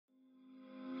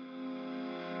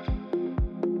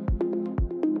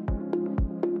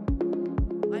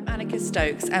Rebecca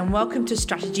Stokes, and welcome to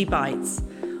Strategy Bites.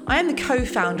 I am the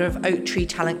co-founder of Oak Tree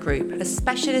Talent Group, a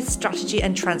specialist strategy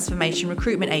and transformation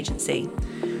recruitment agency.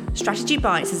 Strategy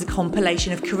Bites is a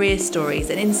compilation of career stories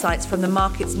and insights from the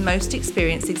market's most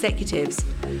experienced executives.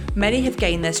 Many have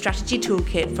gained their strategy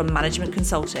toolkit from management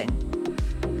consulting.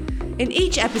 In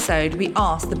each episode, we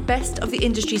ask the best of the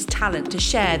industry's talent to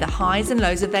share the highs and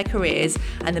lows of their careers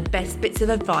and the best bits of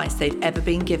advice they've ever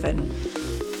been given.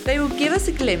 They will give us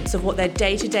a glimpse of what their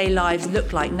day-to-day lives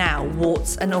look like now,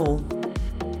 warts and all.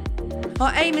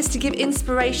 Our aim is to give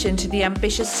inspiration to the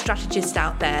ambitious strategists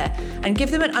out there and give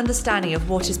them an understanding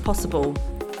of what is possible.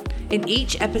 In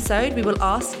each episode, we will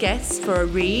ask guests for a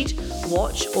read,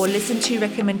 watch, or listen to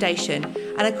recommendation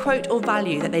and a quote or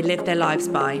value that they live their lives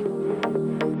by.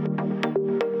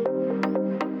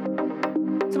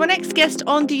 So my next guest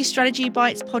on the Strategy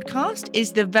Bites podcast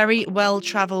is the very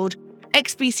well-travelled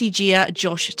ex-BCGer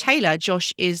Josh Taylor.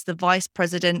 Josh is the Vice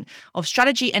President of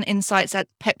Strategy and Insights at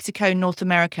PepsiCo North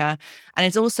America and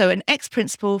is also an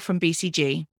ex-principal from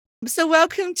BCG. So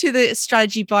welcome to the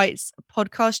Strategy Bites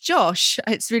podcast, Josh.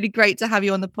 It's really great to have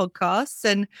you on the podcast.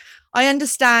 And I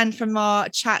understand from our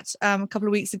chat a couple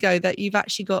of weeks ago that you've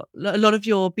actually got a lot of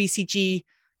your BCG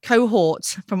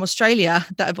cohort from Australia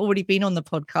that have already been on the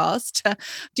podcast.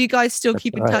 Do you guys still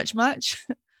keep in touch much?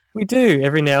 We do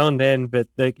every now and then, but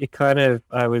I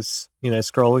was,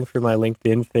 scrolling through my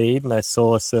LinkedIn feed and I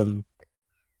saw some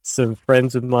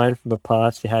friends of mine from the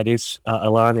past. You had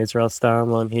Alan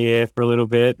Israelstam on here for a little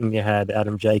bit, and you had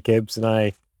Adam Jacobs, and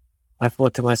I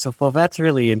thought to myself, well, that's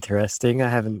really interesting. I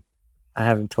haven't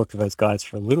talked to those guys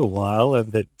for a little while,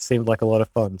 and it seemed like a lot of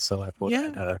fun. So I thought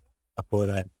I'd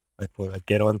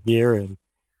get on here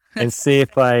and see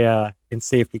if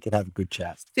we could have a good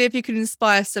chat. See if you can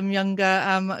inspire some younger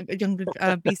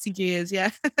BCGers,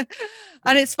 yeah.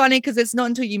 And it's funny because it's not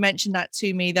until you mentioned that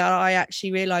to me that I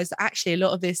actually realised that actually a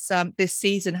lot of this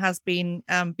season has been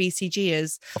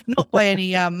BCGers, not by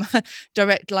any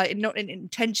direct, not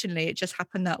intentionally. It just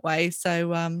happened that way.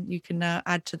 So you can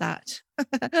add to that.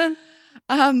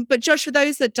 But Josh, for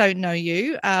those that don't know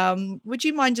you, would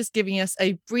you mind just giving us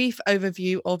a brief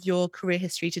overview of your career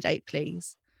history to date,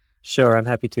 please? Sure, I'm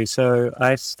happy to. So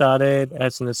I started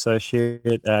as an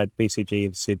associate at BCG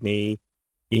in Sydney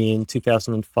in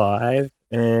 2005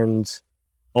 and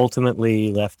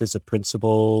ultimately left as a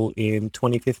principal in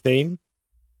 2015.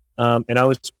 And I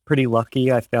was pretty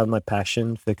lucky. I found my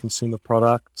passion for consumer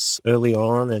products early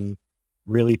on and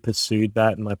really pursued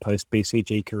that in my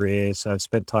post-BCG career. So I've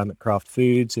spent time at Kraft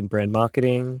Foods in brand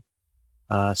marketing,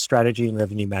 strategy and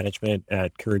revenue management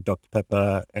at Keurig Dr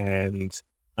Pepper, and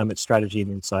I'm at Strategy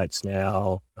and Insights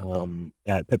now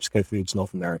at PepsiCo Foods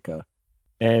North America.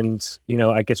 And,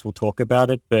 I guess we'll talk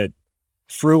about it, but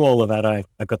through all of that, I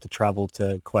got to travel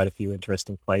to quite a few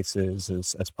interesting places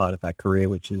as part of that career,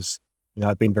 which is,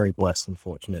 I've been very blessed and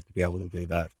fortunate to be able to do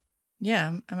that.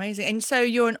 Yeah, amazing. And so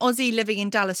you're an Aussie living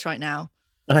in Dallas right now?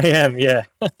 I am, yeah.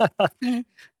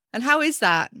 And how is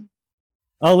that?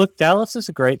 Oh, look, Dallas is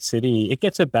a great city. It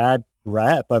gets a bad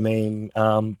rap, but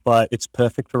it's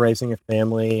perfect for raising a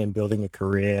family and building a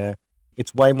career.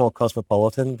 It's way more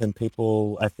cosmopolitan than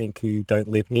people, I think, who don't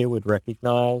live here would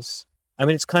recognize.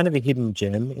 It's kind of a hidden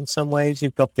gem in some ways.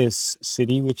 You've got this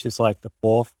city, which is like the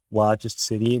fourth largest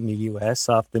city in the US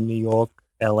after New York,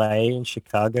 LA, and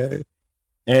Chicago.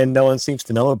 And no one seems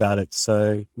to know about it.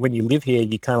 So when you live here,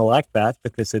 you kind of like that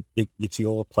because it's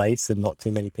your place and not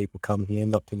too many people come here,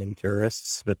 not too many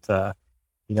tourists. But,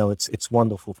 it's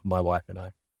wonderful for my wife and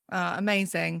I.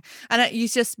 Amazing. And you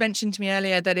just mentioned to me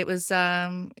earlier that it was,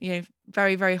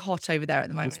 very, very hot over there at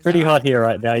the moment. It's pretty hot here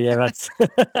right now. Yeah, that's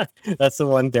the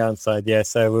one downside. Yeah,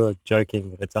 so we were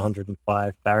joking that it's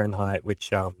 105 Fahrenheit,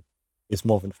 which is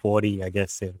more than 40, I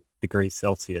guess, in degrees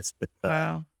Celsius. But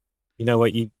wow. You know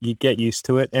what? You get used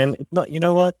to it, and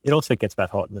it also gets that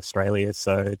hot in Australia,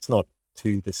 so it's not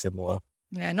too dissimilar.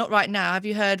 Yeah, not right now. Have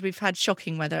you heard we've had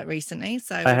shocking weather recently?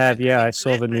 So I have, yeah. I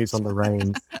saw the news on the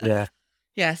rain. Yeah.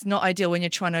 Yeah, it's not ideal when you're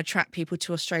trying to attract people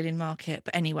to Australian market.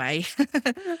 But anyway,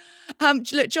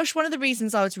 look, Josh, one of the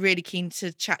reasons I was really keen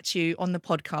to chat to you on the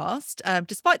podcast,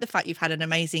 despite the fact you've had an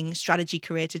amazing strategy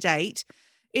career to date,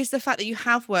 is the fact that you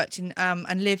have worked in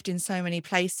and lived in so many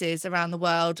places around the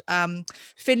world.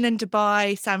 Finland,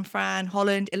 Dubai, San Fran,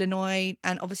 Holland, Illinois,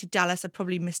 and obviously Dallas. I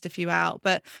probably missed a few out.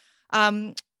 But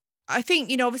I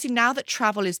think, obviously now that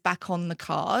travel is back on the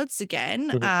cards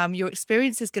again, your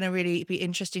experience is going to really be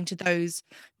interesting to those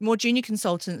more junior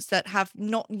consultants that have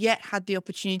not yet had the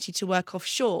opportunity to work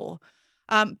offshore.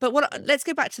 But let's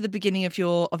go back to the beginning of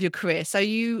your career. So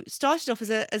you started off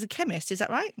as a chemist, is that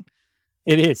right?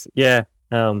 It is, yeah.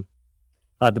 Hard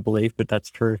to believe, but that's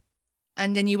true.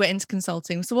 And then you went into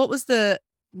consulting. So what was the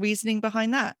reasoning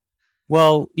behind that?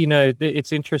 Well,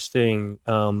 it's interesting.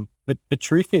 But the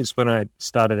truth is, when I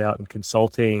started out in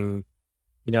consulting,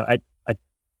 I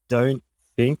don't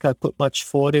think I put much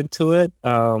thought into it.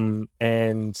 And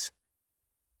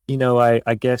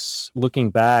I guess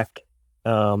looking back,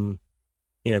 um,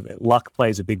 luck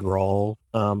plays a big role.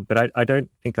 But I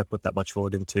don't think I put that much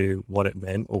thought into what it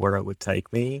meant or where it would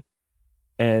take me.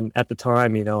 And at the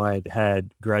time, I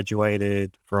had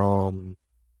graduated from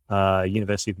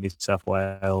University of New South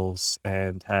Wales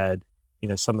and had,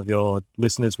 some of your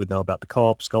listeners would know about the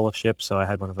Co-op scholarship. So I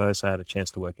had one of those. I had a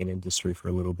chance to work in industry for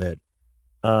a little bit.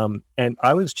 And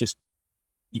I was just,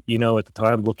 at the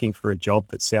time looking for a job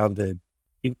that sounded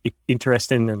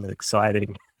interesting and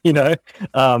exciting,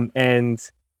 and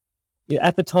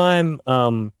at the time,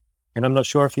 and I'm not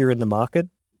sure if you're in the market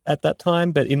at that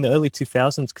time, but in the early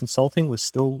 2000s, consulting was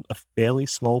still a fairly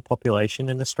small population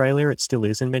in Australia. It still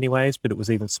is in many ways, but it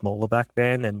was even smaller back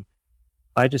then. And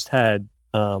I just had,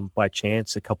 by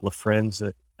chance, a couple of friends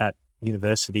at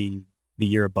university the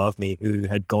year above me who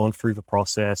had gone through the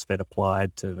process, they'd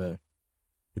applied to the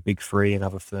big three and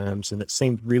other firms. And it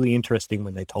seemed really interesting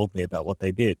when they told me about what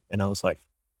they did. And I was like,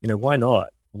 why not?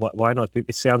 Why not?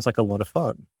 It sounds like a lot of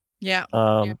fun. Yeah.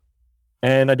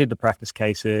 And I did the practice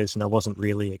cases and I wasn't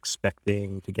really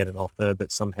expecting to get an offer,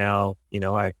 but somehow,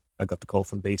 I got the call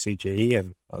from BCG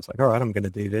and I was like, all right, I'm going to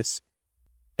do this.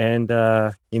 And,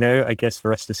 I guess the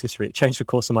rest is history. It changed the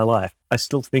course of my life. I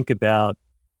still think about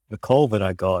the call that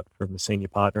I got from the senior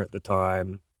partner at the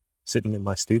time, sitting in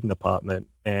my student apartment,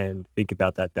 and think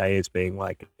about that day as being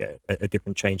like a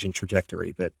different change in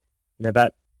trajectory. But,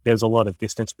 that there's a lot of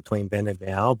distance between then and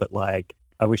now, but like,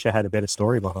 I wish I had a better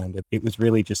story behind it. It was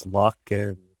really just luck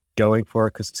and going for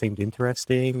it because it seemed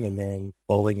interesting and then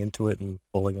falling into it and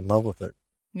falling in love with it.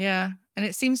 Yeah. And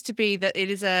it seems to be that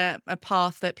it is a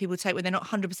path that people take when they're not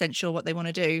 100% sure what they want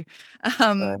to do.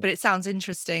 But it sounds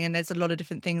interesting and there's a lot of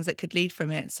different things that could lead from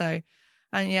it. So,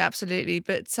 and yeah, absolutely.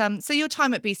 But so your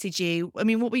time at BCG, I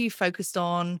mean, what were you focused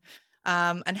on?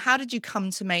 And how did you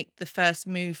come to make the first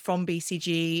move from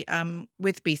BCG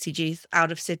with BCG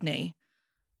out of Sydney?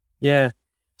 Yeah.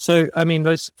 So, I mean,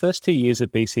 those first 2 years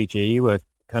at BCG were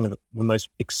kind of the most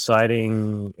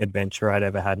exciting adventure I'd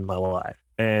ever had in my life.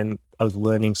 And I was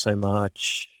learning so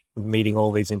much, meeting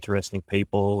all these interesting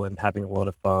people and having a lot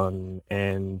of fun.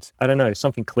 And I don't know,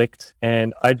 something clicked.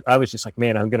 And I was just like,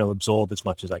 man, I'm going to absorb as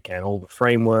much as I can, all the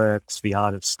frameworks, the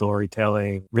art of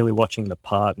storytelling, really watching the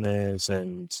partners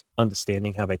and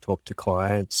understanding how they talk to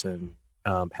clients and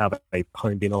how they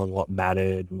honed in on what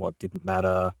mattered and what didn't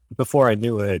matter. Before I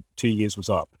knew it, 2 years was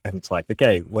up. And it's like,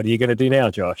 okay, what are you going to do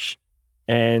now, Josh?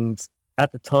 And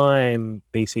at the time,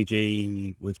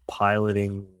 BCG was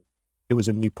piloting, it was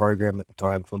a new program at the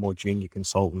time for more junior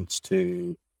consultants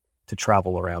to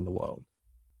travel around the world.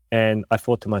 And I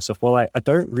thought to myself, well, I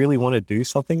don't really want to do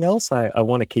something else. I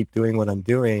want to keep doing what I'm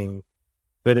doing.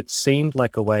 But it seemed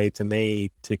like a way to me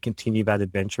to continue that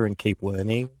adventure and keep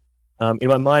learning. In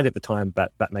my mind at the time,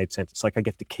 that made sense. It's like I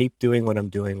get to keep doing what I'm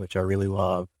doing, which I really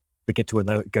love, but get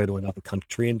to go to another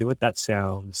country and do it. That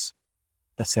sounds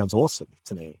awesome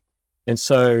to me. And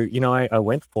so, I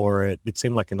went for it. It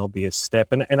seemed like an obvious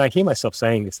step. And I hear myself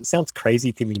saying this. It sounds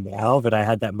crazy to me now that I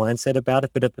had that mindset about it.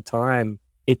 But at the time,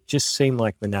 it just seemed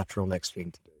like the natural next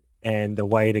thing to do and a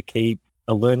way to keep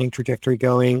a learning trajectory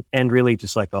going and really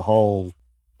just like a whole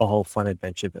fun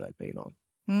adventure that I'd been on.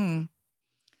 Hmm.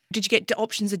 Did you get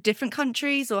options of different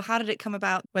countries or how did it come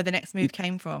about where the next move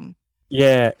came from?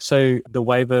 Yeah. So the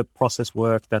way the process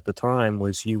worked at the time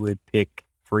was you would pick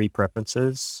 3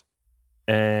 preferences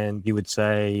and you would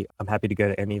say, I'm happy to go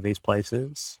to any of these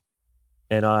places.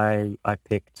 And I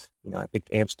picked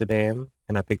Amsterdam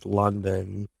and I picked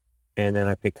London and then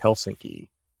I picked Helsinki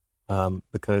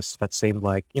because that seemed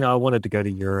like, I wanted to go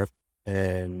to Europe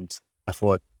and I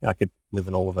thought I could live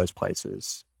in all of those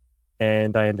places.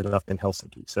 And I ended up in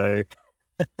Helsinki. So,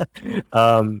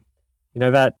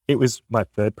 that it was my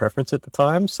third preference at the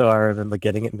time. So I remember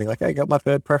getting it and being like, I got my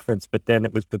third preference. But then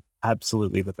it was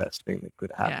absolutely the best thing that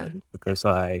could happen because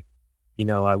I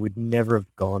would never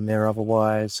have gone there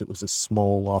otherwise. It was a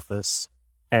small office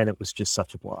and it was just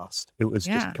such a blast. It was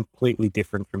just completely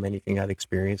different from anything I'd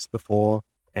experienced before.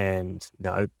 And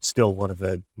still one of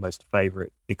the most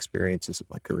favorite experiences of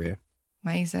my career.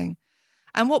 Amazing.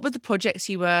 And what were the projects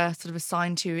you were sort of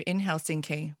assigned to in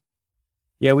Helsinki?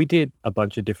 Yeah, we did a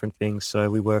bunch of different things. So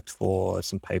we worked for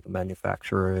some paper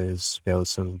manufacturers. There was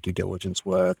some due diligence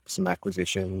work, some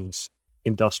acquisitions,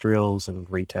 industrials and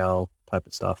retail type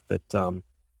of stuff. But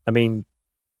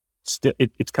still,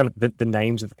 it's kind of the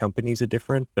names of the companies are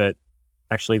different, but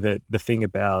actually the thing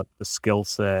about the skill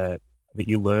set that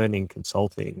you learn in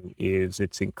consulting is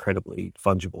it's incredibly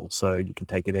fungible. So you can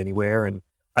take it anywhere. And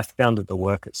I found that the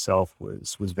work itself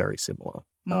was very similar.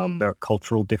 Mm. There are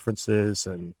cultural differences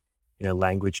and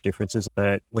language differences,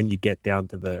 but when you get down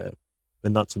to the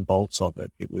nuts and bolts of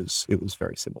it, it was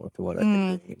very similar to what I've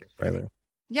been Mm. doing in Australia.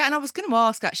 Yeah, and I was going to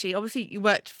ask actually, obviously you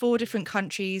worked 4 different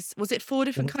countries. Was it 4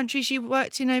 different Mhm. countries you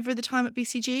worked in over the time at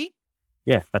BCG?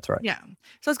 Yeah, that's right. Yeah.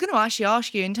 So I was going to actually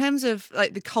ask you in terms of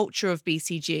like the culture of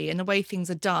BCG and the way things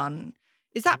are done,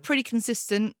 is that pretty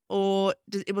consistent or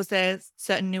was there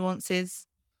certain nuances?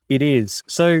 It is.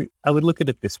 So I would look at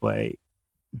it this way.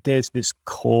 There's this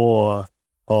core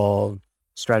of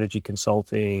strategy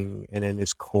consulting and then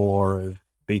this core of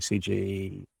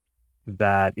BCG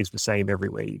that is the same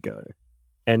everywhere you go.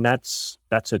 And that's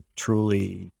a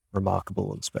truly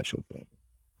remarkable and special thing.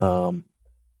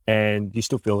 And you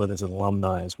still feel it as an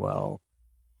alumni as well.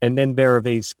 And then there are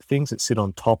these things that sit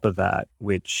on top of that,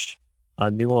 which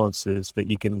are nuances that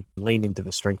you can lean into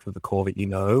the strength of the core that you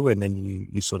know, and then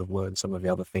you sort of learn some of the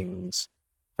other things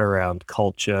around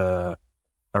culture,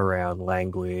 around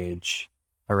language,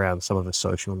 around some of the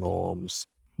social norms.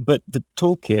 But the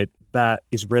toolkit that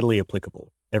is readily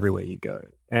applicable everywhere you go.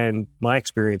 And my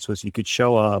experience was you could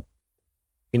show up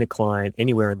in a client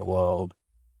anywhere in the world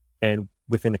and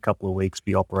within a couple of weeks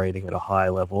be operating at a high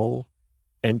level.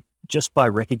 And just by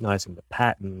recognizing the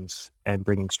patterns and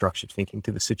bringing structured thinking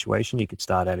to the situation, you could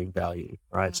start adding value,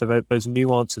 right? So those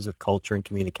nuances of culture and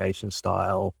communication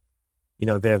style,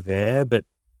 they're there, but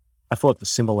I thought the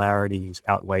similarities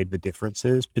outweighed the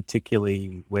differences,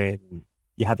 particularly when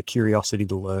you have a curiosity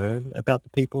to learn about the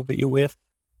people that you're with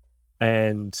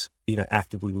and,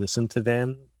 actively listen to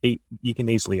them. You can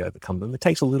easily overcome them. It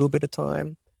takes a little bit of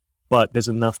time, but there's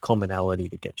enough commonality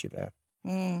to get you there.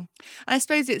 Mm. I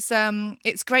suppose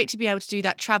it's great to be able to do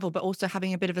that travel, but also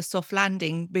having a bit of a soft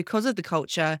landing because of the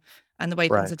culture and the way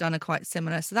things Right. are done are quite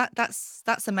similar. So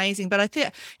that's amazing. But I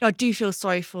think I do feel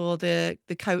sorry for the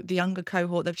younger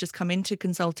cohort that've just come into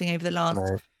consulting over the last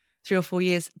Right. 3 or 4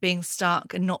 years, being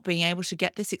stuck and not being able to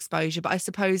get this exposure. But I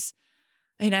suppose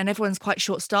and everyone's quite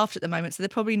short staffed at the moment, so they're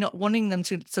probably not wanting them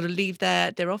to sort of leave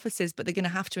their offices, but they're going to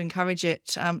have to encourage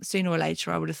it sooner or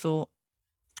later, I would have thought.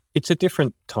 It's a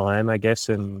different time, I guess,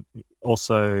 and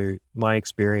also my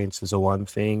experiences are one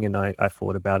thing, and I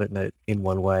thought about it in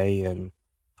one way, and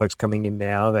folks coming in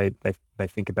now, they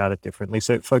think about it differently.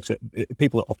 So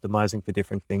people are optimizing for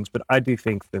different things, but I do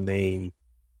think for me,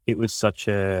 it was such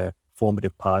a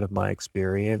formative part of my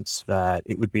experience that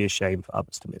it would be a shame for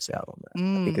others to miss out on that.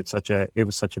 I think Mm. it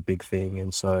was such a big thing,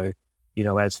 and so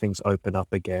as things open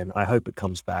up again, I hope it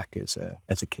comes back as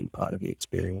a key part of the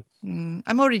experience.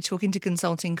 I'm already talking to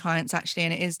consulting clients actually,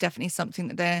 and it is definitely something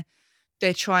that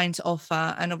they're trying to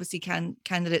offer. And obviously,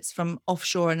 candidates from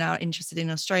offshore are now interested in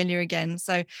Australia again.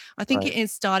 So I think Right. it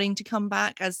is starting to come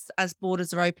back as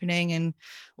borders are opening and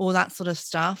all that sort of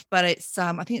stuff. But it's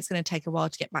I think it's going to take a while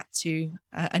to get back to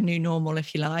a new normal,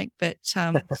 if you like. But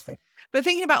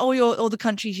thinking about all the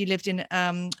countries you lived in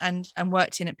and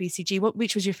worked in at BCG,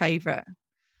 which was your favourite?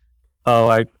 Oh,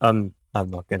 I'm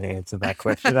not going to answer that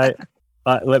question.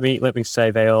 Let me say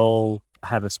they all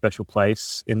have a special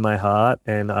place in my heart,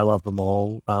 and I love them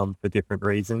all for different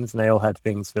reasons. And they all had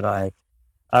things that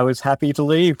I was happy to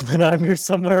leave when I moved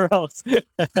somewhere else.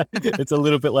 It's a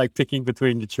little bit like picking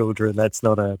between your children. That's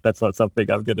not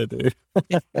something I'm going to do.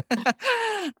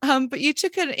 But you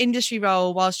took an industry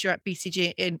role whilst you're at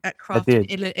BCG at I Craft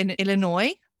did. in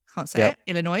Illinois. Can't say Yep.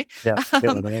 it, Illinois. Yep. Um,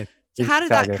 Illinois. so In how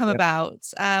did that Chicago. come Yep.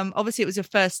 about? Obviously, it was your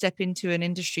first step into an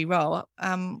industry role.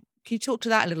 Can you talk to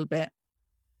that a little bit?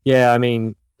 Yeah, I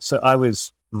mean, so I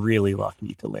was really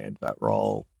lucky to land that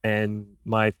role, and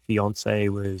my fiance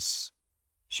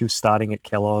she was starting at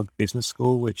Kellogg Business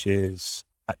School, which is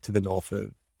to the north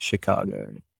of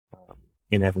Chicago, um,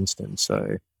 in Evanston.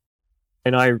 So,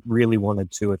 and I really wanted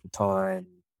to at the time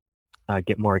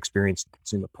get more experience in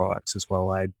consumer products as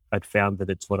well. I'd found that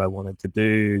it's what I wanted to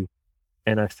do,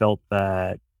 and I felt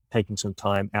that taking some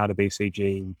time out of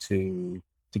BCG to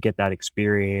get that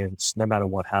experience, no matter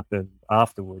what happened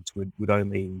afterwards, would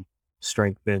only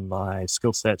strengthen my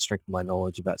skill set, strengthen my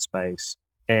knowledge of that space.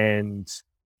 And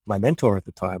my mentor at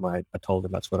the time, I told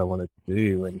him that's what I wanted to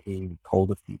do, and he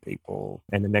called a few people.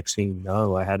 And the next thing you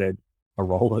know, I had a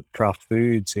role at Kraft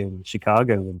Foods in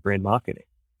Chicago in brand marketing.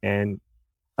 And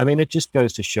I mean, it just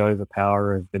goes to show the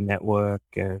power of the network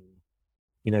and,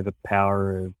 the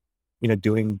power of,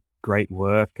 doing great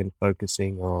work and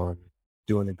focusing on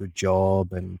doing a good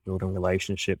job and building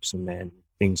relationships, and then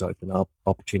things open up,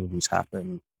 opportunities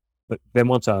happen. But then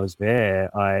once I was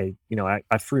there, I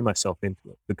threw myself into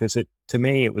it because to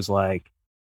me, it was like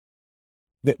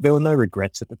there were no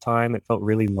regrets at the time. It felt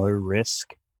really low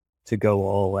risk to go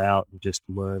all out and just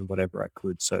learn whatever I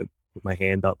could. So put my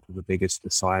hand up for the biggest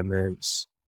assignments,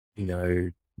 you know,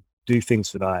 do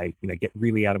things that get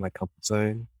really out of my comfort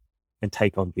zone and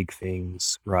take on big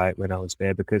things, right, when I was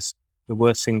there, because the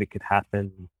worst thing that could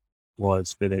happen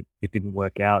was that it didn't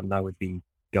work out and I would be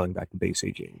going back to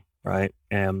BCG, right?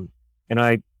 And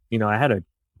I had a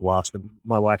blast.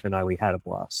 My wife and I, we had a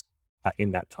blast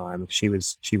in that time. She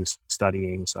was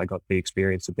studying, so I got the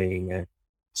experience of being a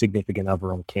significant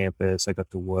other on campus. I got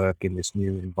to work in this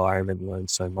new environment, learn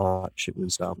so much. It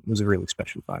was a really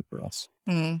special time for us.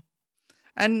 Mm.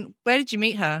 And where did you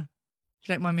meet her? If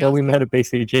you don't mind me Well, asking. we met at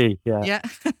BCG, yeah. Yeah.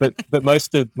 but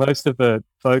most of the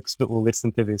folks that will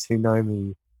listen to this who know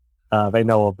me, they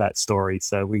know of that story,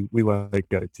 so we won't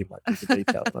go too much into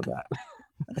detail on that.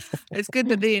 It's good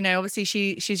that obviously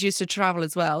she's used to travel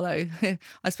as well, though.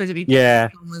 I suppose it'd be Yeah,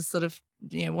 was sort of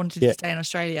wanted yeah. to stay in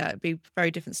Australia. It'd be a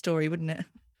very different story, wouldn't it?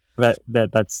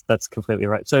 That's completely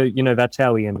right. So that's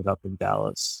how we ended up in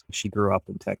Dallas. She grew up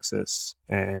in Texas,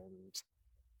 and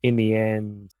in the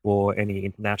end, for any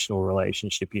international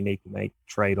relationship, you need to make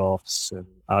trade-offs, and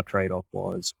our trade-off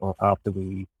was, well, after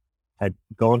we had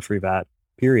gone through that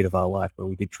period of our life where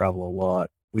we did travel a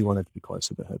lot, we wanted to be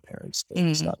closer to her parents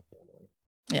to start a family.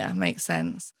 Yeah, makes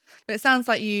sense. But it sounds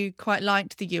like you quite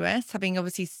liked the US, having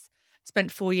obviously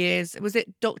spent 4 years. Was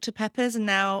it Dr. Pepper's, and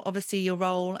now obviously your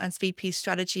role as VP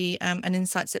Strategy and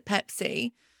Insights at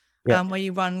Pepsi, Yeah. where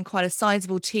you run quite a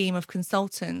sizable team of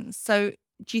consultants. So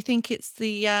do you think it's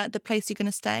the place you're going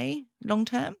to stay long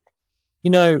term?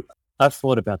 I've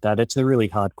thought about that. It's a really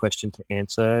hard question to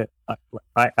answer.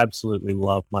 I absolutely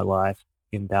love my life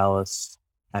in Dallas.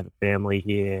 I have a family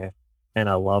here, and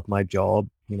I love my job.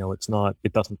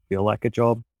 It doesn't feel like a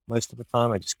job most of the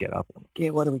time. I just get up and I'm like,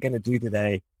 yeah, what are we going to do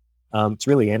today? It's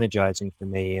really energizing for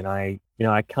me. And I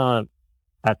can't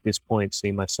at this point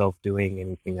see myself doing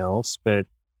anything else. But,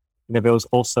 there was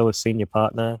also a senior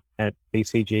partner at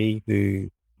BCG who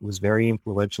was very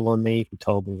influential on me, who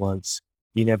told me once,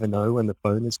 you never know when the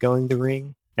phone is going to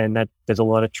ring. And that there's a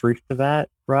lot of truth to that,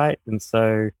 right? And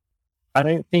so I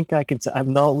don't think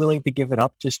I'm not willing to give it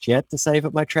up just yet to say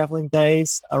that my traveling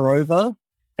days are over.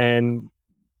 And,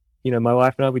 my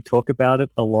wife and I, we talk about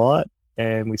it a lot,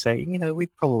 and we say, we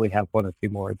probably have 1 or 2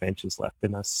 more adventures left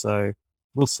in us. So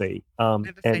we'll see.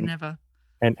 Never say never.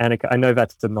 And Annika, I know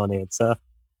that's the non-answer,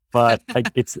 but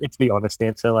it's the honest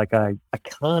answer. Like I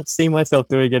can't see myself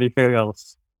doing anything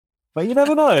else. But you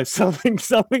never know. Something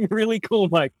really cool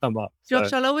might come up.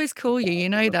 Josh, I'll always call you. You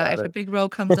know that. If a big role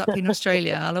comes up in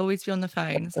Australia, I'll always be on the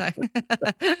phone. So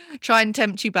try and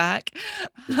tempt you back.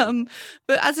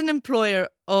 But as an employer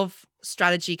of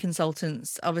strategy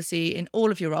consultants, obviously in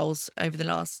all of your roles over the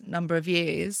last number of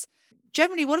years,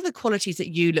 generally, what are the qualities that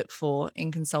you look for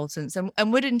in consultants?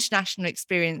 And would international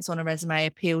experience on a resume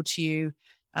appeal to you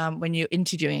when you're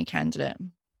interviewing a candidate?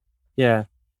 Yeah.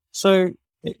 So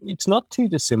it's not too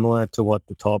dissimilar to what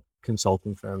the top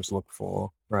consulting firms look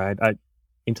for, right?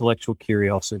 Intellectual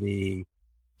curiosity,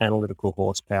 analytical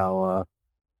horsepower,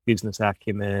 business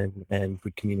acumen, and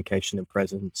good communication and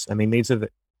presence. I mean,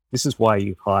 this is why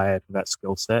you hire for that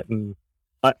skill set. And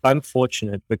I'm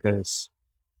fortunate because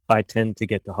I tend to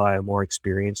get to hire more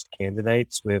experienced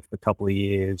candidates with a couple of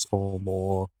years or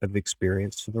more of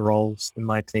experience for the roles in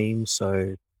my team.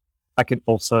 So I can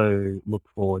also look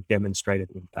for demonstrated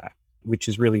impact, which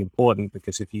is really important,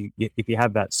 because if you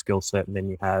have that skill set and then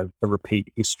you have a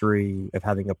repeat history of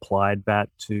having applied that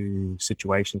to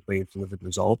situations where you've delivered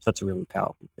results, that's a really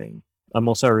powerful thing. I'm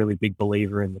also a really big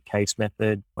believer in the case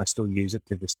method. I still use it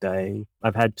to this day.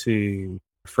 I've had to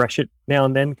refresh it now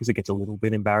and then because it gets a little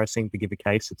bit embarrassing to give a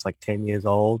case. It's like 10 years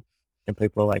old and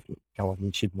people are like, oh,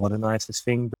 you should modernize this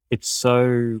thing. But it's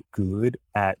so good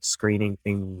at screening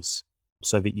things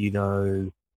so that you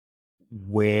know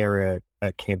where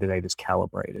a candidate is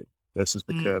calibrated versus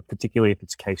the curve, particularly if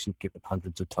it's a case you've given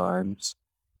hundreds of times.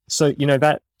 So,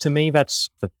 that to me, that's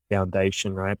the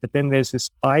foundation, right? But then there's this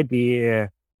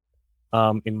idea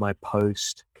in my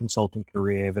post-consulting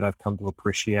career that I've come to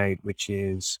appreciate, which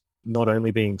is not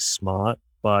only being smart,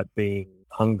 but being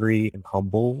hungry and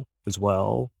humble as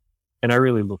well. And I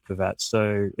really look for that.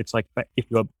 So it's like if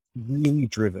you're really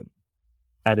driven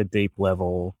at a deep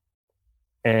level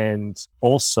and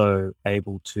also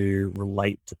able to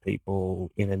relate to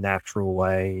people in a natural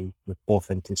way with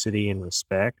authenticity and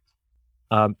respect,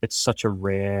 it's such a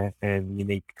rare and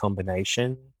unique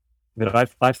combination that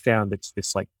I've found it's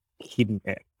this like hidden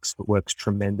X that works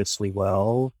tremendously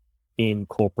well in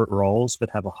corporate roles that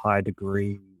have a high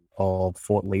degree of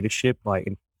thought leadership by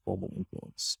informal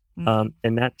influence.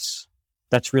 And that's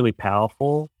really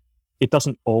powerful. it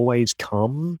doesn't always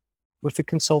come with the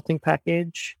consulting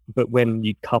package, but when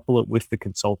you couple it with the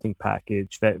consulting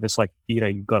package, that's like,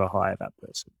 you've got to hire that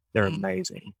person. They're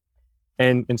amazing.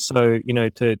 And so,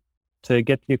 to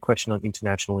get to your question on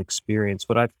international experience,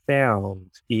 what I've found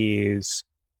is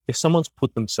if someone's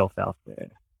put themselves out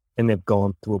there and they've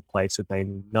gone to a place that they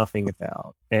knew nothing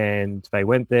about, and they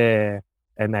went there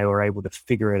and they were able to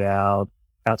figure it out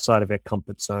outside of their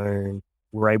comfort zone,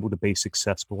 were able to be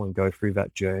successful and go through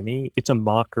that journey, it's a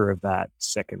marker of that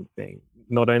second thing.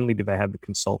 Not only do they have the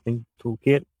consulting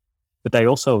toolkit, but they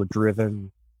also are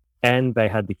driven, and they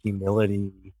had the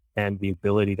humility and the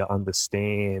ability to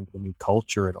understand the new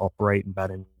culture and operate in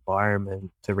that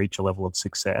environment to reach a level of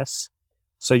success.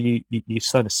 So you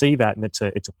sort of see that, and it's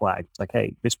a flag. It's like,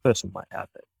 hey, this person might have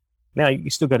it. Now you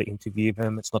still got to interview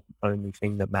them. It's not the only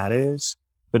thing that matters,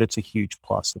 but it's a huge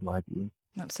plus in my view.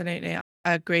 Absolutely.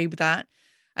 I agree with that.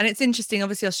 And it's interesting,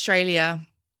 obviously Australia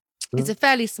is a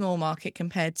fairly small market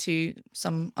compared to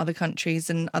some other countries,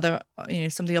 and other,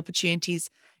 some of the opportunities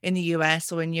in the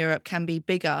US or in Europe can be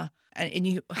bigger, and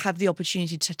you have the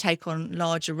opportunity to take on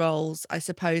larger roles, I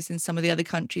suppose, in some of the other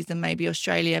countries than maybe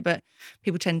Australia. But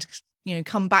people tend to,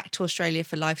 come back to Australia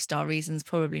for lifestyle reasons,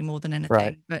 probably more than anything.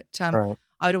 Right. But Right.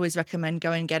 I'd always recommend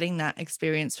going, getting that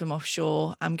experience from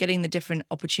offshore, getting the different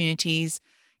opportunities.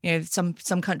 Some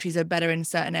countries are better in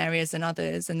certain areas than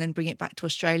others, and then bring it back to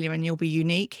Australia and you'll be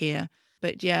unique here.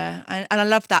 But yeah, and I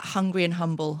love that, hungry and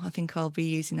humble. I think I'll be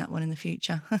using that one in the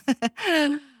future.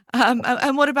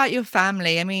 And what about your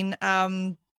family? I mean,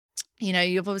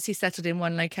 you've obviously settled in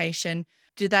one location.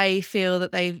 Do they feel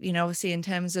that they've, obviously in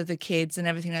terms of the kids and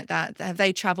everything like that, have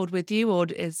they traveled with you, or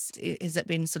is it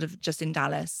been sort of just in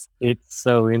Dallas? It's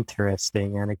so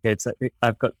interesting, Annika.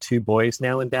 I've got two boys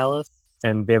now in Dallas,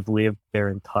 and they've lived their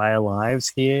entire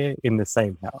lives here in the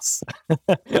same house.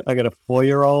 I got a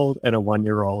 4-year-old and a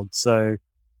 1-year-old. So,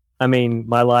 I mean,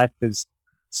 my life has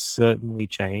certainly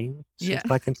changed since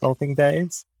my consulting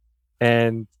days.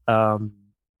 And,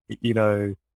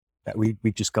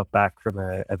 we just got back from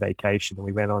a vacation, and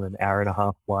we went on an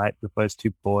 1.5-hour flight with those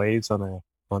two boys on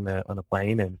a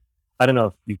plane. And I don't know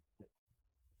if you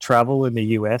travel in the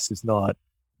US is not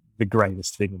the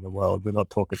greatest thing in the world. We're not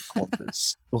talking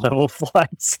Qantas level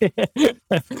flights here.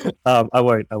 I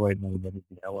won't name any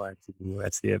airlines in the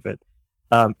US here, but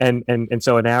and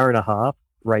so an 1.5-hour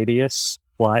radius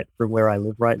flight from where I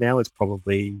live right now is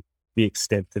probably the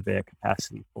extent of their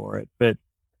capacity for it. But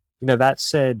that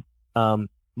said,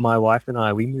 my wife and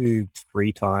I, we moved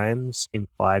 3 times in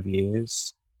 5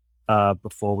 years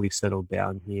before we settled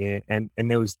down here, and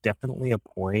there was definitely a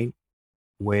point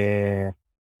where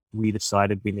we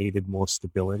decided we needed more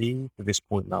stability at this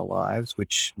point in our lives,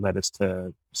 which led us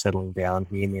to settling down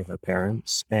here near her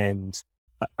parents. And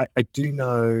I do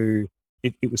know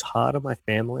it was hard on my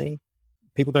family.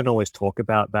 People don't always talk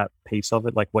about that piece of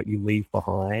it, like what you leave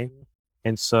behind.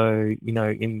 And so,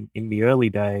 in the early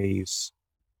days,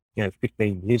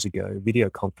 15 years ago, video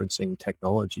conferencing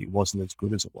technology wasn't as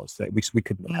good as it was. We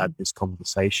couldn't have had this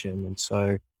conversation. And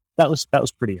so that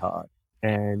was pretty hard.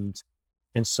 And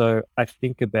so I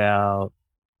think about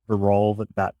the role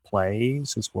that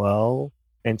plays as well.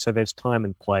 And so there's time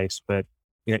and place, but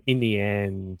in the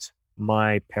end,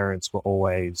 my parents were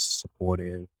always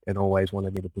supportive and always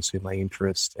wanted me to pursue my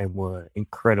interests, and were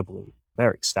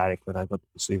very ecstatic when I got to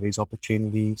pursue these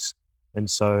opportunities. And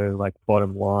so, like,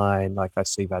 bottom line, like, I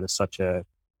see that as such a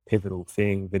pivotal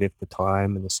thing, that if the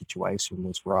time and the situation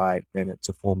was right, then it's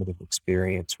a formative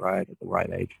experience, right, at the right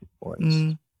age for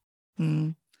us.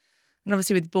 And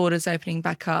obviously with borders opening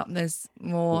back up, there's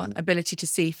more ability to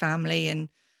see family,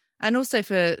 and also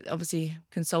for obviously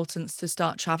consultants to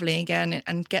start traveling again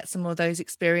and get some of those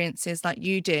experiences like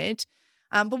you did.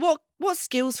 But what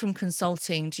skills from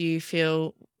consulting do you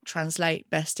feel translate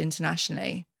best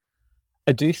internationally?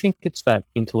 I do think it's that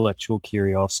intellectual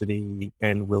curiosity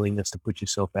and willingness to put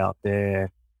yourself out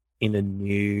there in a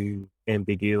new,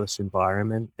 ambiguous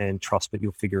environment, and trust that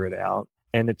you'll figure it out.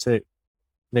 And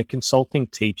the consulting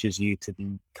teaches you to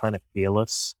be kind of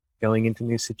fearless going into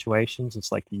new situations.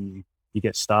 It's like you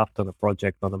get staffed on a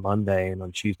project on a Monday, and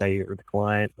on Tuesday you're with a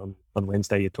client, on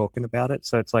Wednesday you're talking about it.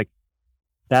 So it's like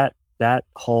that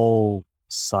whole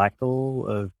cycle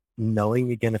of knowing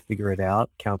you're going to figure it out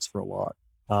counts for a lot.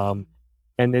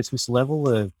 And there's this level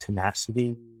of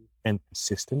tenacity and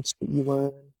persistence that you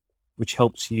learn, which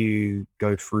helps you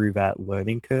go through that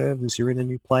learning curve as you're in a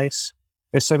new place.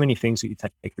 There's so many things that you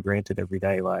take for granted every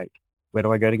day, like, where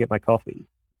do I go to get my coffee?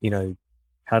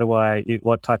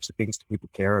 What types of things do people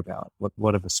care about?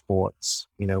 What are the sports?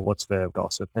 What's the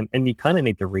gossip? And you kind of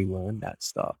need to relearn that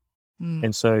stuff.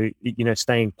 And so,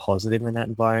 staying positive in that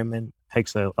environment,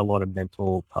 takes a lot of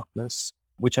mental toughness,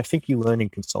 which I think you learn in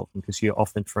consulting because you're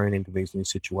often thrown into these new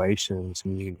situations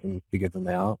and you figure them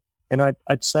out. And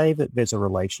I'd say that there's a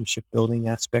relationship building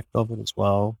aspect of it as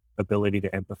well. Ability to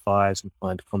empathize and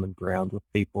find common ground with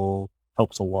people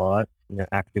helps a lot.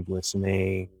 Active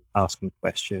listening, asking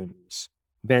questions.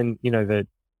 Then, the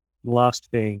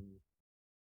last thing,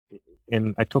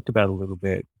 and I talked about a little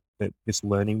bit, that this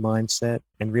learning mindset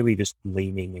and really just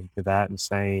leaning into that and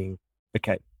saying,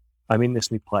 okay, I'm in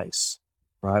this new place,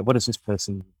 right? What does this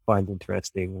person find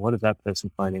interesting? What does that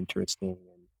person find interesting?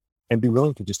 And be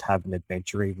willing to just have an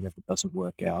adventure, even if it doesn't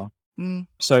work out.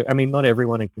 So, not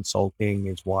everyone in consulting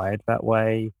is wired that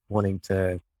way, wanting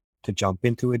to jump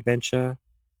into adventure.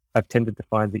 I've tended to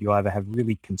find that you either have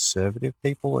really conservative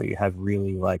people or you have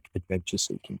really like adventure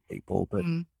seeking people. But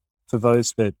for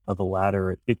those that are the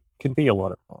latter, it can be a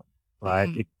lot of fun,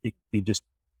 right? You just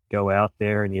go out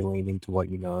there and you lean into what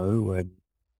you know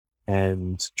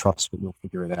and trust that you'll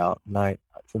figure it out. And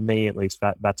for me, at least,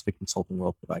 that's the consulting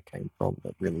world that I came from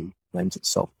that really lends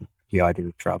itself to the idea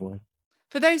of traveling.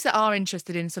 For those that are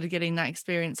interested in sort of getting that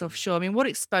experience offshore, what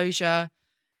exposure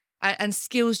and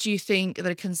skills do you think that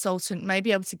a consultant may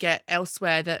be able to get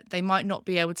elsewhere that they might not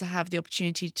be able to have the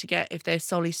opportunity to get if they're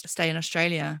solely to stay in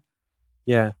Australia?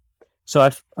 Yeah. So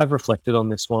I've reflected on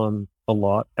this one a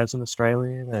lot as an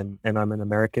Australian, and I'm an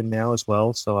American now as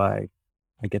well. So I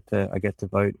get to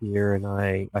vote here, and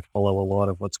I follow a lot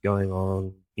of what's going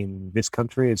on in this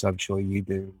country, as I'm sure you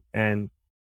do. And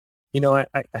I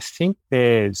think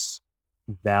there's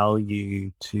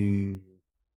value to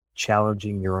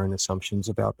challenging your own assumptions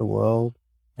about the world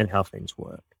and how things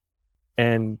work.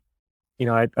 And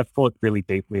I've thought really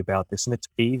deeply about this, and it's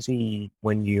easy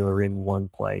when you're in one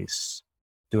place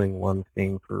doing one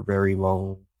thing for a very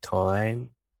long time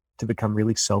to become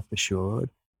really self-assured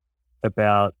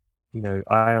about,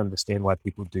 I understand why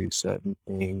people do certain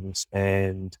things,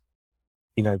 and,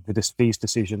 these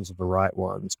decisions are the right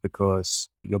ones because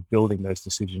you're building those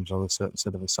decisions on a certain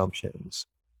set of assumptions.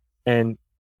 And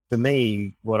for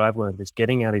me, what I've learned is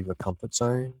getting out of your comfort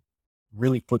zone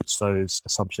really puts those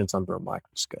assumptions under a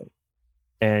microscope.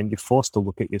 And you're forced to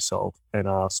look at yourself and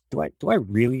ask, do I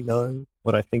really know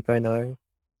what I think I know?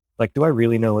 Like, do I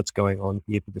really know what's going on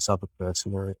here for this other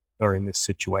person or in this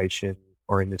situation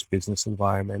or in this business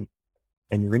environment?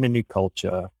 And you're in a new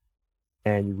culture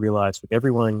and you realize that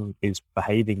everyone is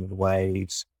behaving in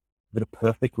ways that are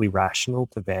perfectly rational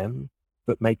to them,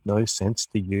 but make no sense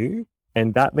to you.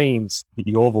 And that means that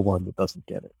you're the one that doesn't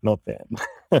get it, not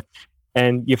them.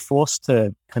 And you're forced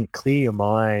to kind of clear your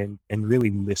mind and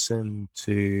really listen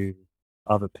to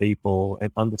other people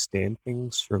and understand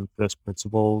things from first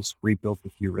principles, rebuild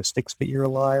the heuristics that you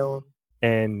rely on.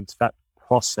 And that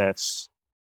process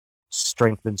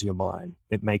strengthens your mind.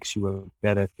 It makes you a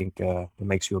better thinker. It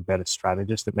makes you a better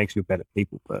strategist. It makes you a better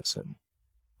people person.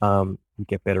 You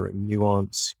get better at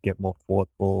nuance, get more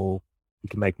thoughtful, you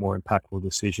can make more impactful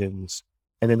decisions.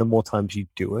 And then the more times you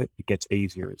do it, it gets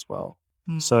easier as well.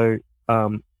 So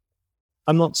I'm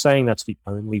not saying that's the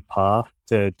only path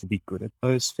to be good at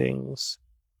those things,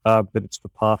 but it's the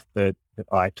path that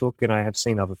I took, and I have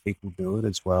seen other people do it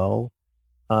as well.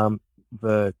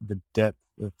 The depth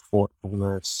of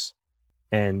thoughtfulness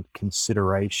and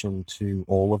consideration to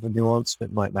all of the nuance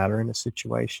that might matter in a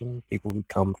situation. People who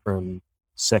come from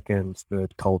second,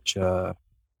 third culture,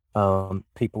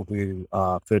 people who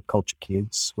are third culture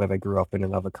kids, where they grew up in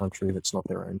another country that's not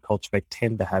their own culture, they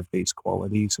tend to have these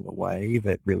qualities in a way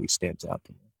that really stands out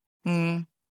to me.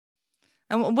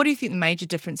 And what do you think the major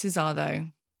differences are, though?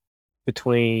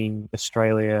 Between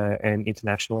Australia and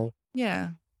international?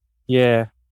 Yeah. Yeah.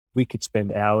 We could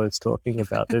spend hours talking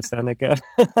about this, Annika.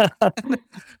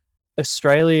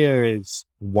 Australia is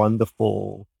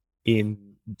wonderful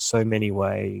in so many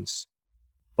ways,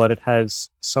 but it has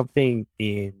something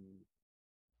in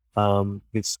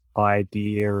this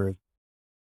idea of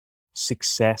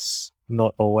success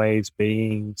not always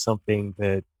being something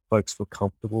that folks feel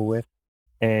comfortable with,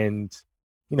 and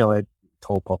a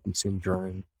tall poppy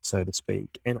syndrome, so to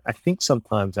speak. And I think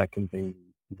sometimes that can be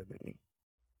limiting.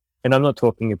 And I'm not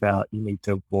talking about you need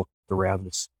to walk around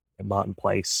this Martin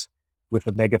Place with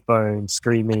a megaphone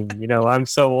screaming, I'm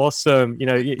so awesome.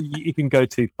 You can go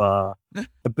too far.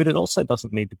 But it also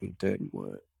doesn't need to be dirty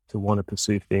work to want to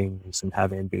pursue things and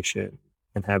have ambition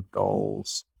and have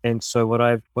goals. And so what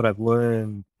I've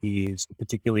learned is,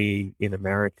 particularly in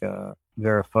America,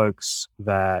 there are folks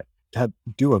that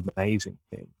do amazing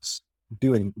things,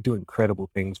 do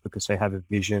incredible things because they have a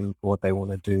vision for what they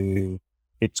want to do.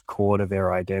 It's core to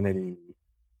their identity,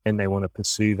 and they want to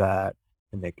pursue that,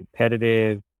 and they're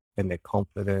competitive and they're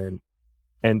confident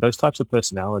And those types of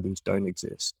personalities don't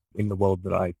exist in the world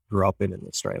that I grew up in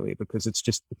Australia, because it's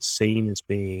seen as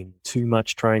being too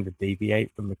much trying to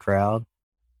deviate from the crowd.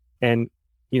 And,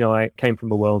 I came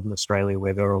from a world in Australia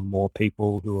where there are more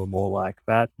people who are more like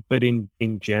that. But in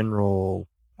general,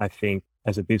 I think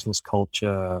as a business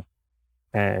culture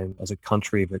and as a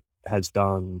country that has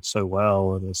done so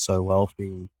well and is so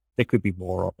wealthy, there could be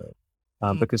more of it.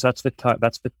 Because that's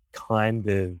the kind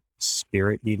of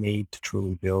spirit you need to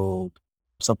truly build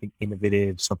something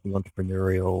innovative, something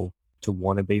entrepreneurial, to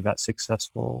want to be that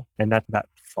successful. And that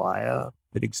fire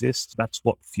that exists, that's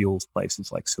what fuels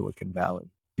places like Silicon Valley,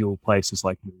 fuel places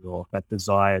like New York, that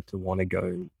desire to want to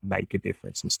go make a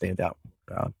difference and stand out from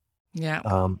the crowd. Yeah.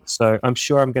 So I'm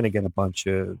sure I'm going to get a bunch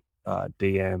of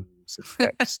DMs and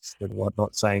texts and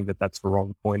whatnot saying that that's the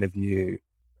wrong point of view.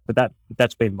 But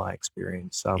that's been my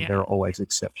experience. There are always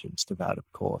exceptions to that,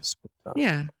 of course. But,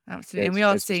 yeah, absolutely. And we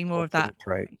are seeing more of that.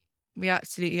 We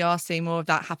absolutely are seeing more of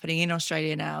that happening in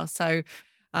Australia now. So,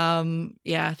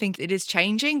 I think it is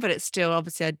changing, but it's still,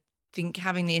 obviously, I think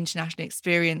having the international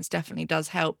experience definitely does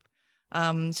help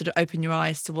sort of open your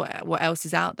eyes to what else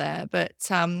is out there. But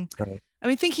I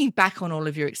mean, thinking back on all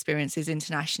of your experiences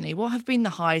internationally, what have been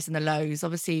the highs and the lows?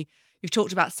 Obviously, you've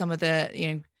talked about some of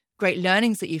the, great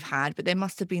learnings that you've had, but there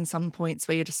must have been some points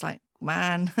where you're just like,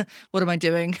 man, what am I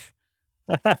doing?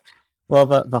 Well,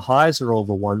 the highs are all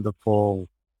the wonderful,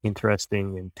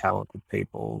 interesting, and talented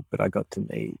people that I got to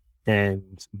meet,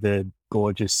 and the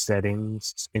gorgeous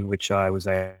settings in which I was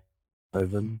able to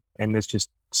live in. And there's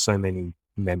just so many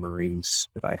memories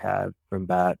that I have from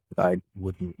that I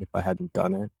wouldn't if I hadn't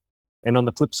done it. And on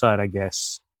the flip side, I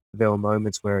guess there were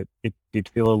moments where it did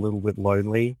feel a little bit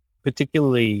lonely,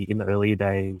 particularly in the earlier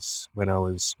days when I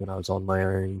was on my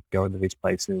own, going to these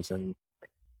places, and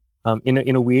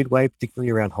in a weird way,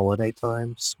 particularly around holiday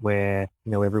times where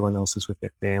everyone else is with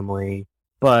their family.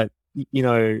 But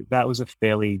that was a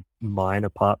fairly minor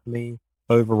part for me.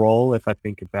 Overall, if I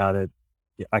think about it,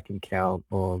 I can count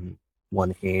on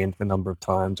one hand the number of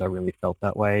times I really felt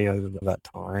that way over that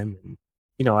time.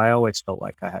 And I always felt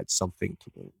like I had something to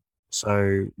do.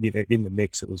 So in the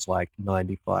mix, it was like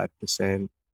 95%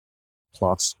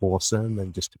 plus awesome,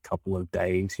 and just a couple of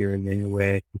days here and there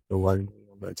where you feel lonely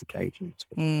on those occasions.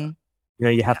 But,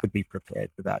 you have to be prepared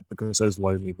for that, because those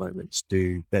lonely moments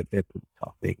they're pretty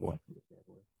tough being away from your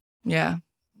family. Yeah.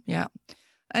 Yeah.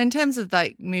 In terms of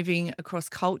like moving across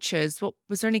cultures,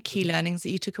 was there any key learnings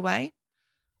that you took away?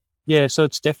 Yeah, so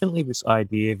it's definitely this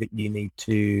idea that you need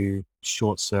to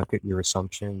short circuit your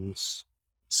assumptions,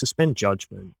 suspend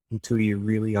judgment until you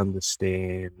really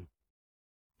understand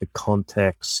the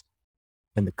context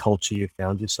and the culture you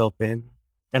found yourself in.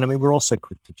 And I mean, we're also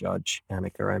quick to judge,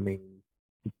 Annika. I mean,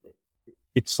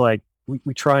 it's like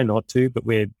we try not to, but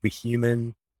we're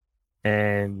human,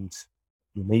 and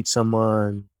you meet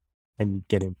someone and you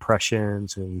get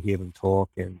impressions and you hear them talk,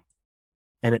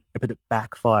 but it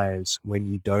backfires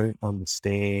when you don't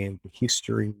understand the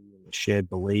history and the shared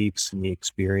beliefs and the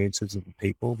experiences of the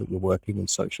people that you're working and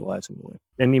socializing with.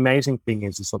 And the amazing thing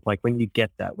is like when you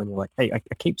get that, when you're like, hey, I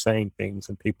keep saying things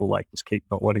and people like just keep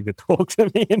not wanting to talk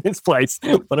to me in this place.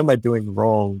 What am I doing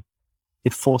wrong?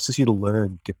 It forces you to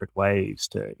learn different ways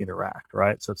to interact,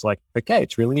 right? So it's like, okay,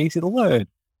 it's really easy to learn.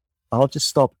 I'll just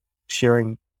stop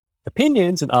sharing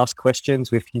opinions and ask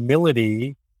questions with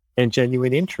humility and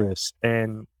genuine interest.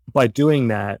 And by doing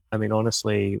that, I mean,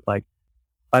 honestly, like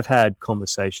I've had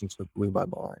conversations that blew my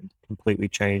mind, completely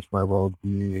changed my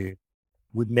worldview,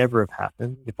 would never have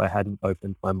happened if I hadn't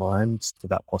opened my mind to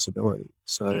that possibility.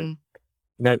 So,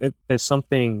 there's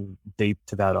something deep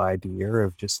to that idea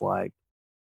of just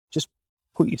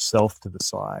put yourself to the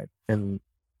side and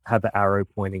have the arrow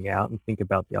pointing out and think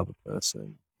about the other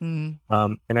person. And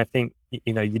I think,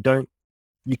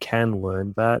 you can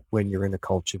learn that when you're in a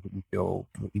culture that you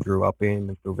grew up in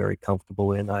and feel very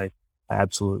comfortable in. I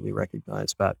absolutely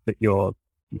recognize that, but you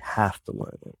have to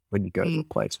learn it when you go to a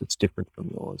place that's different from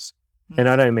yours. And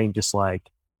I don't mean just like,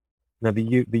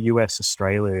 the US,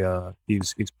 Australia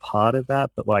is part of that,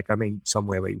 but like, I mean,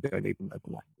 somewhere where you don't even know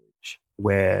the language,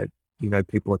 where,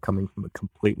 people are coming from a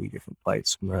completely different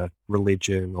place from a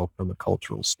religion or from a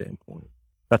cultural standpoint.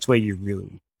 That's where you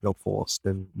really feel forced,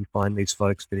 and you find these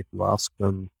folks that if you ask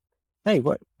them, hey,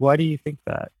 why do you think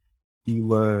that? You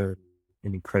learn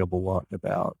an incredible lot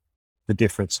about the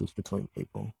differences between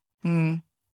people. And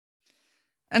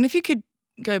if you could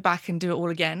go back and do it all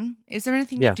again, is there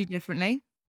anything you'd do differently?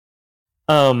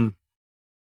 I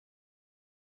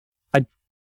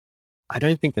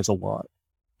don't think there's a lot,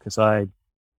 because I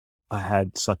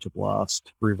had such a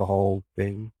blast through the whole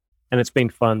thing, and it's been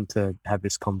fun to have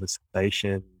this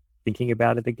conversation thinking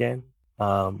about it again.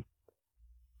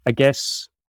 I guess,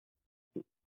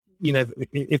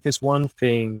 if there's one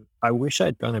thing, I wish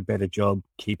I'd done a better job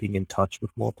keeping in touch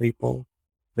with more people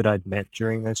that I'd met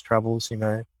during those travels,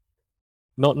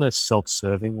 not in a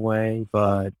self-serving way,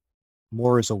 but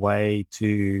more as a way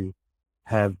to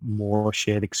have more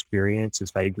shared experience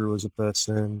as they grew as a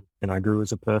person and I grew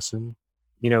as a person.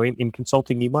 In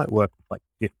consulting, you might work with like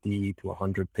 50 to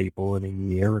 100 people in a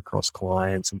year across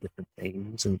clients and different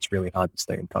teams, and it's really hard to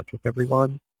stay in touch with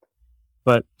everyone.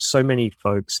 But so many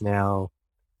folks now,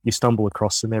 you stumble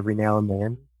across them every now and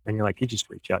then, and you're like, you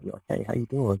just reach out, and you're like, hey, how you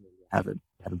doing? And you have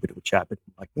a bit of a chat, but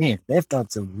you're like, man, they've done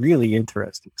some really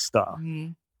interesting stuff,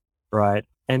 Mm. right?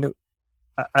 And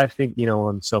I think,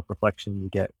 on self-reflection, you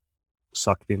get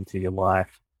sucked into your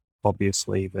life,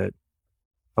 obviously, but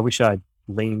I wish I'd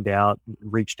leaned out,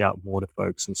 reached out more to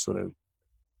folks and sort of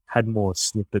had more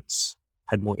snippets,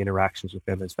 had more interactions with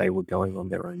them as they were going on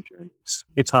their own journeys.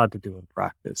 It's hard to do in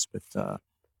practice, but,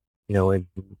 in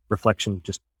reflection,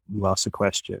 just you ask a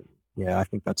question. Yeah, I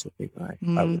think that's the thing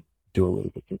I would do a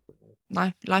little bit differently.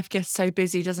 Life gets so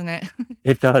busy, doesn't it?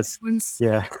 It does. Everyone's,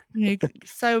 Yeah.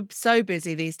 so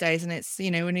busy these days, and it's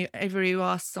whenever you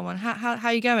ask someone how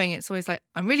are you going, it's always like,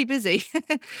 I'm really busy.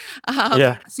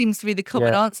 Yeah. Seems to be the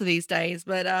common Yeah. answer these days,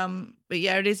 but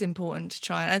yeah, it is important to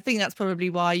try. And I think that's probably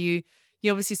why you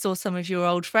obviously saw some of your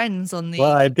old friends on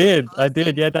Well, the I did.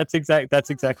 podcast. Yeah, that's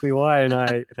exactly why. And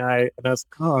I was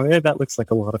like, oh yeah, that looks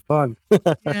like a lot of fun.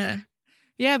 Yeah.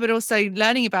 Yeah, but also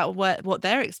learning about what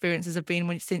their experiences have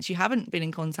been since you haven't been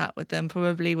in contact with them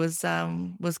probably was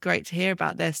great to hear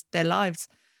about their lives,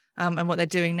 and what they're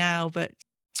doing now. But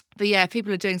yeah,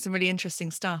 people are doing some really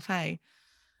interesting stuff. Hey,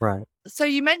 Right. so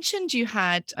you mentioned you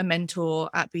had a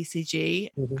mentor at BCG.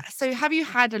 Mhm. So have you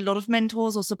had a lot of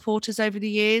mentors or supporters over the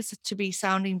years to be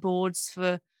sounding boards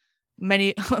for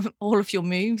many all of your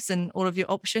moves and all of your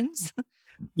options?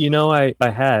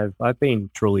 I've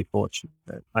been truly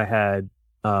fortunate. I had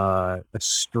a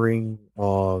string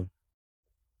of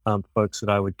folks that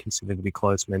I would consider to be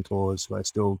close mentors who I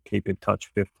still keep in touch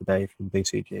with today from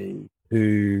BCG,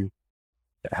 who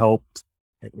helped.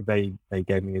 They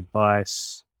gave me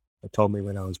advice. They told me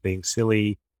when I was being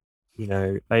silly. They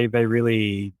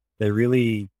really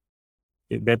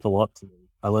it meant a lot to me.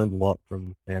 I learned a lot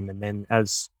from them, and then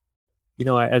as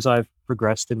I've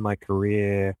progressed in my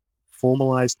career,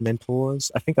 formalized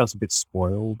mentors. I think I was a bit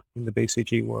spoiled in the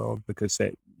BCG world because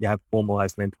you have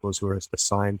formalized mentors who are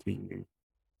assigned to you,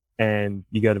 and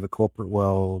you go to the corporate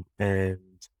world and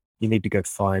you need to go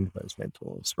find those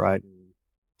mentors, right? And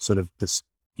sort of this,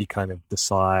 you kind of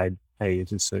decide, hey, is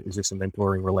this a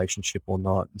mentoring relationship or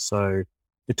not? And so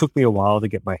it took me a while to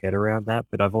get my head around that,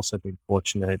 but I've also been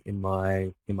fortunate in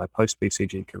my post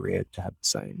BCG career to have the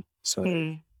same. So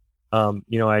Mm.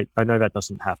 I know that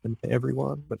doesn't happen for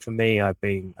everyone, but for me, I've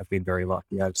been very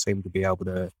lucky. I've seemed to be able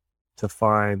to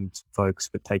find folks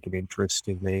that take an interest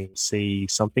in me, see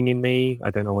something in me.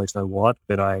 I don't always know what,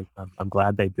 but I'm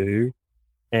glad they do,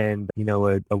 and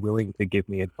are willing to give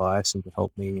me advice and to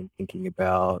help me in thinking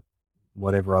about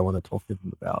whatever I want to talk to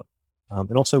them about,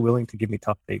 and also willing to give me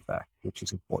tough feedback, which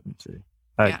is important too.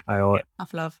 Yeah,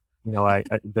 tough love.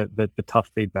 The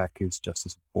tough feedback is just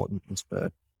as important as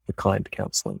the kind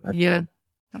counseling. I Yeah, feel.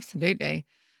 absolutely.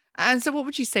 And so what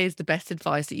would you say is the best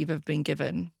advice that you've ever been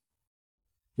given?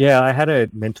 Yeah, I had a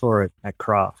mentor at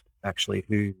Craft actually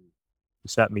who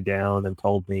sat me down and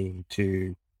told me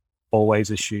to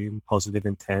always assume positive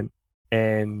intent.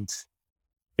 And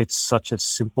it's such a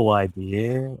simple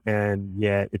idea, and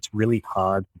yet it's really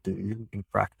hard to do in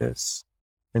practice.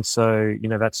 And so,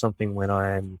 that's something when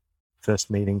I'm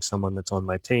first meeting someone that's on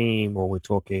my team or we're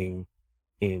talking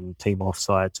in team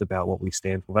offsites about what we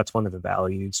stand for. That's one of the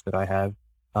values that I have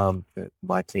for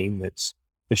my team. That's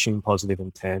assume positive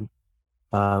intent.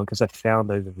 Because I've found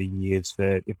over the years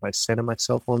that if I center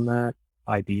myself on that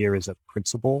idea as a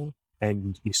principle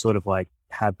and you sort of like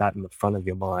have that in the front of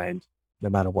your mind, no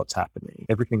matter what's happening,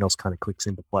 everything else kind of clicks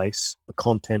into place. The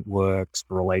content works,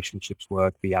 the relationships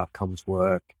work, the outcomes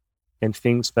work, and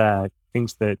things that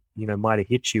might have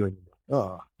hit you and you're like,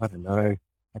 oh, I don't know,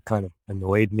 that kind of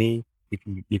annoyed me.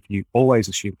 If you always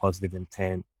assume positive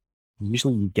intent,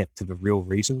 usually you get to the real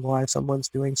reason why someone's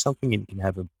doing something and you can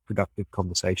have a productive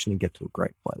conversation and get to a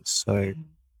great place. So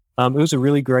it was a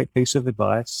really great piece of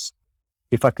advice.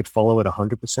 If I could follow it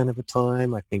 100% of the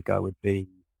time, I think I would be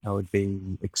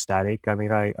ecstatic. I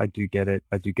mean, I do get it.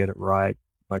 I do get it right.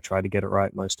 I try to get it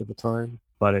right most of the time,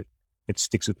 but it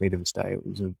sticks with me to this day. It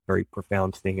was a very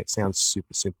profound thing. It sounds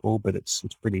super simple, but it's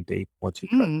pretty deep once you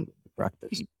try to Mm.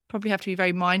 practice. You probably have to be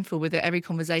very mindful with it every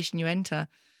conversation you enter,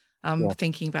 Yeah.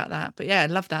 thinking about that. But yeah,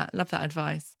 love that. Love that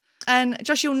advice. And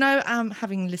Josh, you'll know,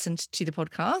 having listened to the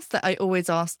podcast, that I always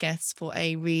ask guests for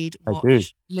a read, I watch, do.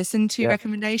 listen to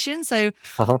recommendation. So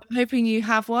Uh-huh. I'm hoping you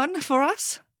have one for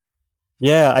us.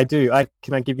 Yeah, I do.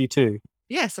 Can I give you two?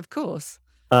 Yes, of course.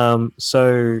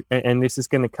 So, and this is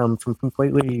going to come from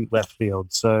completely left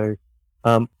field. So,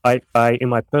 I in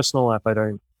my personal life,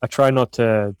 I try not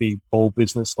to be all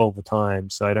business all the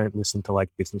time. So I don't listen to like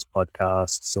business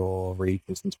podcasts or read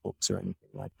business books or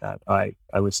anything like that. I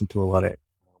listen to a lot of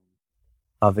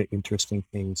other interesting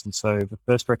things. And so the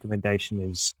first recommendation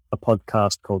is a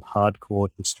podcast called Hardcore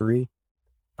History.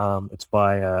 It's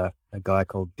by a guy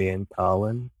called Dan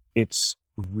Carlin. It's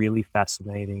really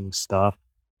fascinating stuff.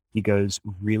 He goes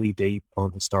really deep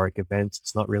on historic events.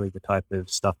 It's not really the type of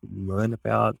stuff that you learn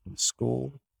about in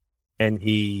school. And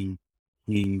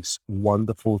he's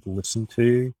wonderful to listen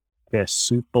to. They're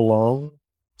super long,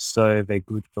 so they're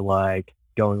good for like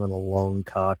going on a long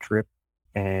car trip.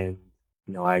 And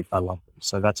I love them.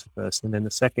 So that's the first. And then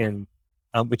the second,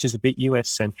 which is a bit US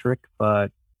centric,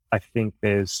 but I think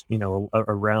there's,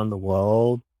 around the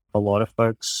world, a lot of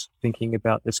folks thinking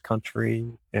about this country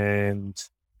and,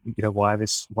 why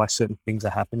certain things are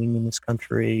happening in this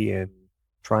country and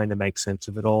trying to make sense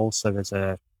of it all. So there's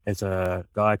a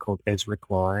guy called Ezra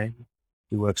Klein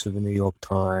who works for the New York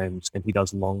Times, and he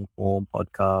does long form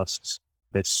podcasts.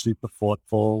 They're super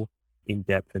thoughtful,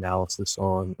 in-depth analysis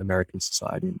on American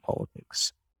society and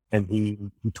politics. And he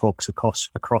talks across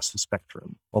the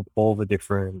spectrum of all the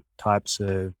different types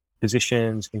of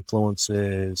positions,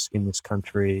 influences in this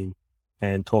country,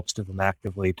 and talks to them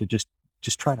actively to just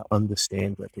try to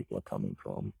understand where people are coming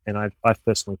from. And I've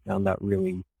personally found that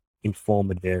really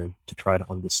informative to try to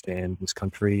understand this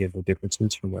country and the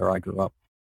differences from where I grew up.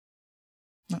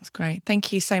 That's great.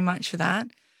 Thank you so much for that.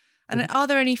 And are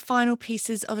there any final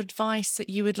pieces of advice that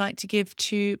you would like to give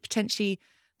to potentially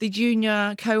the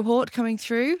junior cohort coming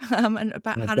through, and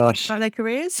about how to think about their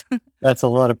careers? That's a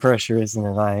lot of pressure, isn't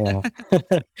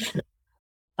it?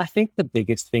 I think the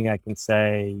biggest thing I can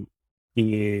say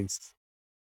is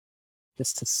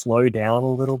just to slow down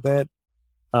a little bit,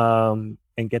 and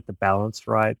get the balance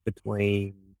right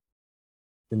between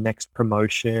the next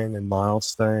promotion and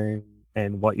milestone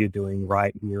and what you're doing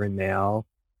right here and now.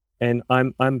 And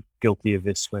I'm guilty of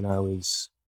this when I was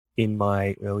in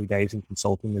my early days in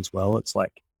consulting as well. It's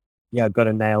like, yeah, I've got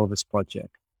to nail this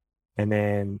project, and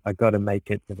then I got to make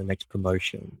it to the next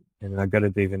promotion, and then I got to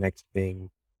do the next thing.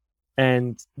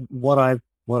 And what I've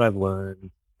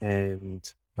learned,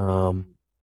 and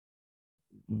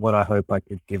what I hope I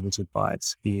could give as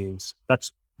advice is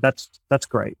that's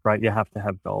great, right? You have to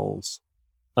have goals,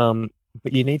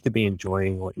 but you need to be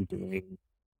enjoying what you're doing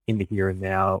in the here and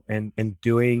now, and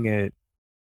doing it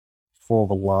for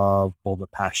the love or the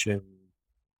passion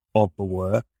of the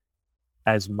work,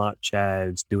 as much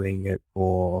as doing it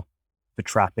for the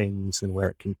trappings and where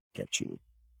it can get you.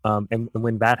 And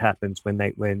when that happens, when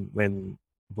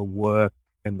the work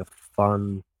and the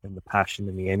fun and the passion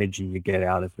and the energy you get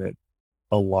out of it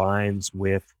aligns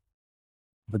with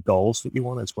the goals that you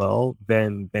want as well,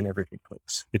 then everything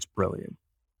clicks. It's brilliant.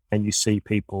 And you see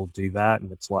people do that,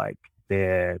 and it's like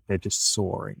they're just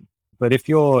soaring. But if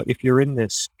you're in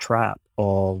this trap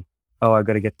of, oh, I've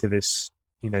got to get to this,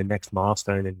 next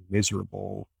milestone and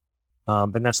miserable,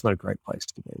 then that's not a great place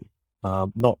to be.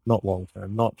 Not long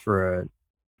term, not for a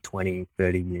 20,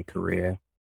 30-year career.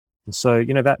 And so,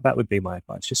 that would be my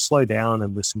advice. Just slow down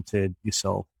and listen to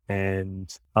yourself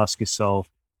and ask yourself,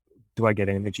 do I get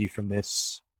energy from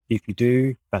this? If you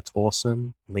do, that's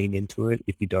awesome. Lean into it.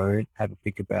 If you don't, have a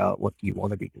think about what do you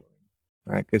want to be doing,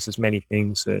 right? Because there's many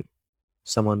things that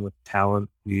someone with talent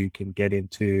who can get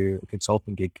into a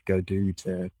consulting gig could go do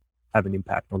to have an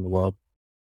impact on the world.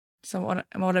 So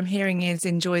what I'm hearing is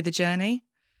enjoy the journey.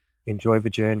 Enjoy the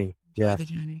journey. Yeah. Enjoy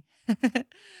the journey.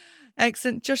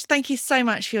 Excellent. Josh, thank you so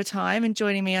much for your time and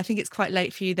joining me. I think it's quite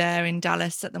late for you there in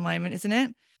Dallas at the moment, isn't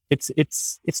it?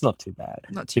 It's not too bad.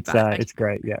 Not too bad. It's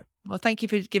great. Yeah. Well, thank you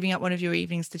for giving up one of your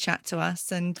evenings to chat to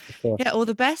us, and all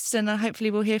the best. And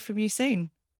hopefully we'll hear from you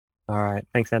soon. All right.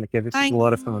 Thanks, Annika. This was a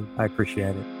lot of fun. I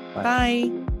appreciate it. Bye.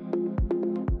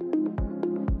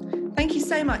 Thank you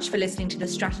so much for listening to the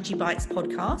Strategy Bites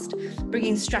podcast,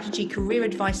 bringing strategy career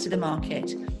advice to the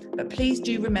market. But please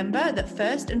do remember that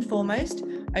first and foremost,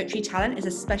 Oaktree Talent is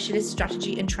a specialist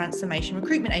strategy and transformation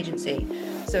recruitment agency.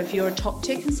 So if you're a top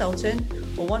tier consultant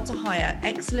or want to hire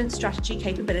excellent strategy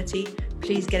capability,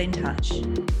 please get in touch.